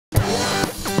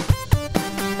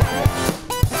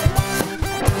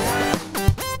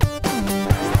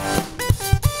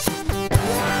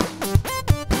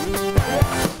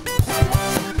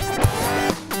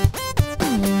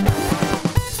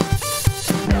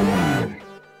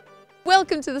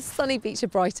Welcome to the sunny beach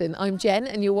of Brighton. I'm Jen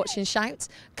and you're watching Shout.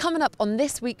 Coming up on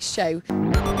this week's show.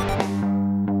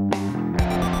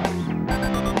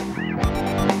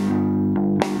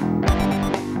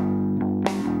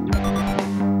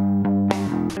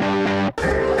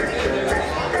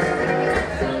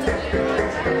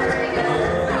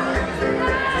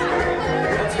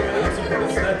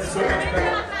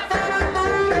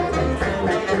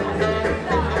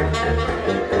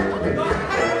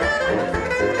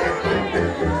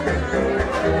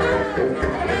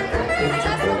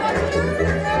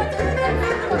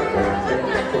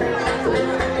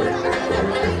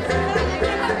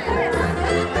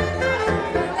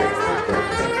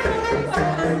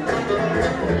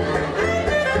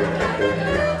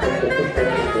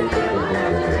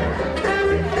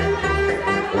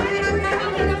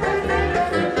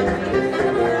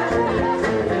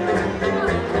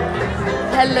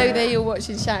 Hello there, you're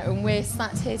watching Shout and we're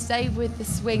sat here today with the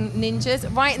Swing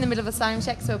Ninjas right in the middle of a sound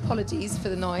check, so apologies for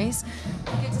the noise.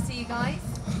 Good to see you guys.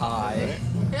 Hi.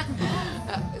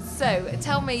 So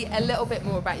tell me a little bit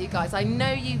more about you guys. I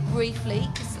know you briefly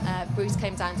because Bruce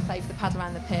came down to play for the Paddle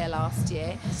Around the Pier last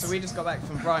year. So we just got back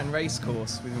from Brighton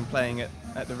Racecourse. We've been playing at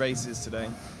the races today.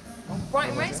 Oh,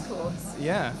 Brighton Racecourse?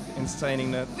 Yeah,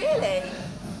 entertaining the Really?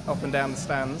 up and down the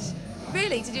stands.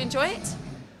 Really? Did you enjoy it?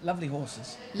 Lovely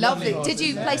horses. Lovely. horses, Did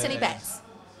you yeah, place yeah, any yeah. bets?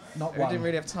 Not We one. didn't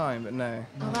really have time, but no.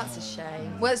 Oh, that's a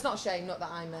shame. Well, it's not a shame, not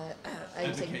that I'm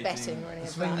owning betting or anything.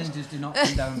 Swing Ninjas do not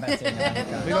condone betting.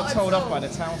 We Not got told at off by all. the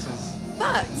touters.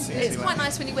 But it's quite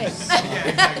nice when you win.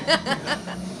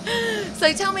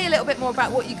 So tell me a little bit more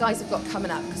about what you guys have got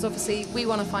coming up, because obviously we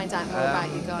want to find out more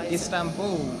about you guys.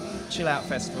 Istanbul Chill Out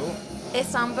Festival.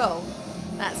 Istanbul.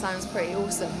 That sounds pretty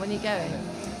awesome. When are you going?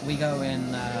 We go in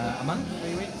a month,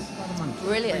 3 weeks, about a month.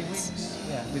 Brilliant. 3 weeks.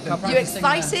 Yeah, we've been You practicing,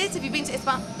 excited? Have you been to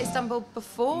No. Istanbul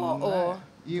before, or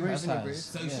You Bruce haven't,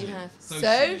 has. Bruce? Yeah. you have? Socially.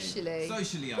 Socially.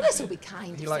 Socially, Well, this will be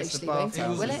kind He of likes the socially, won't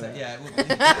bathtub, it? Will doesn't it? he? Yeah, it will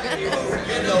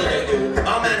You know they do.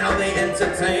 Oh man, how they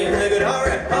entertain. They could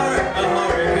hurry, hurry.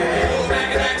 Back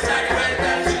and back, stack it right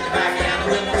down. Shoot the back and the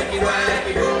whip, wicky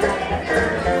wacky boom.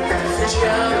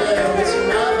 Traveler with your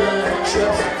mother,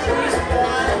 trips, cruise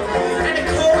wild. And a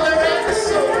cola and a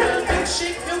soda.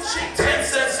 Milkshake, 10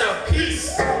 cents a piece.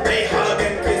 They hug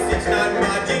and kiss each night.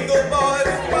 My jingle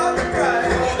boys, wild and bright.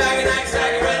 Back and back,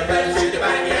 stack it right down. Shoot the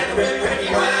back and the whip, wicky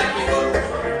wacky boom.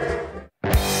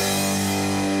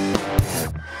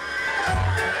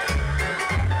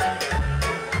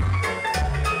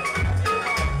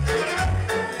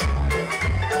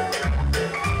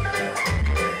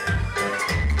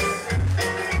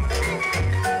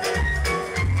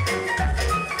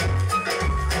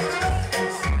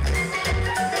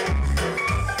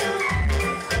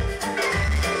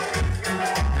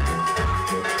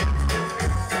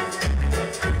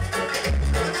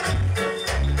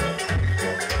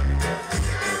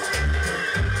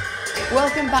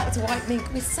 Welcome back to White Mink.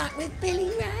 We're sat with Billie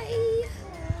Rae.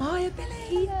 Hiya,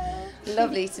 Billie.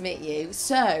 Lovely to meet you.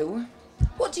 So,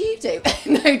 what do you do?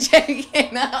 No,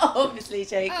 joking. Obviously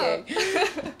joking. Oh.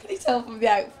 Can you tell from the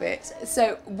outfit?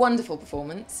 So, wonderful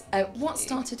performance. What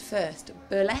started first,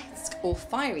 burlesque or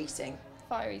fire eating?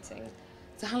 Fire eating.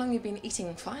 So, how long have you been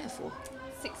eating fire for?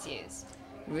 6 years.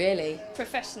 Really?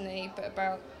 Professionally, but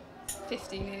about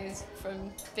 15 years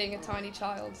from being a tiny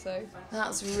child, so...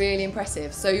 That's really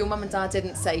impressive. So, your mum and dad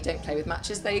didn't say don't play with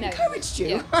matches, they No. encouraged you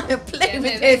Yeah. to play Yeah,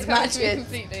 with they his encouraged me matches.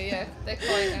 completely, yeah. They're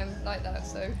quite like that,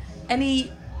 so...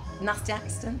 Any nasty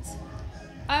accidents?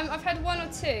 I've had one or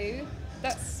two,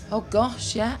 that's... Oh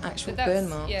gosh, yeah, actual But that's, burn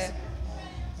marks. yeah.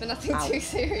 But nothing Ow. too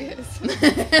serious.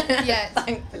 Yes,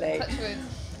 thankfully. Touch wood.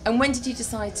 And when did you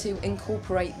decide to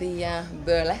incorporate the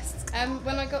burlesque?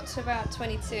 When I got to about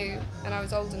 22 and I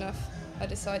was old enough, I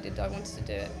decided I wanted to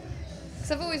do it.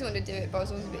 Because I've always wanted to do it, but I was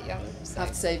always a bit young. So. I have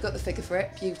to say, you've got the figure for it,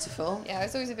 beautiful. Yeah, I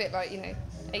was always a bit like,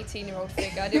 18-year-old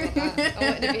figure. I didn't want that. I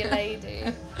wanted to be a lady.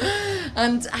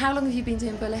 And how long have you been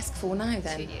doing burlesque for now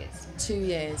then? 2 years. 2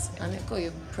 years. And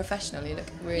you're professional, you look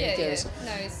really Yeah, good. yeah.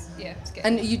 No, it's good.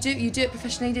 And you do it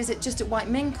professionally, is it just at White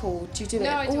Mink or do you do it No,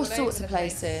 I at do all all sorts over of the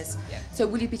place. places? Yeah. So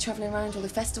will you be travelling around all the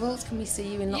festivals? Can we see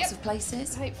you in lots Yep. of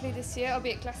places? Hopefully this year I'll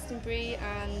be at Glastonbury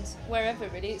and wherever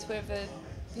really. It's wherever,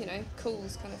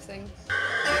 calls kind of thing.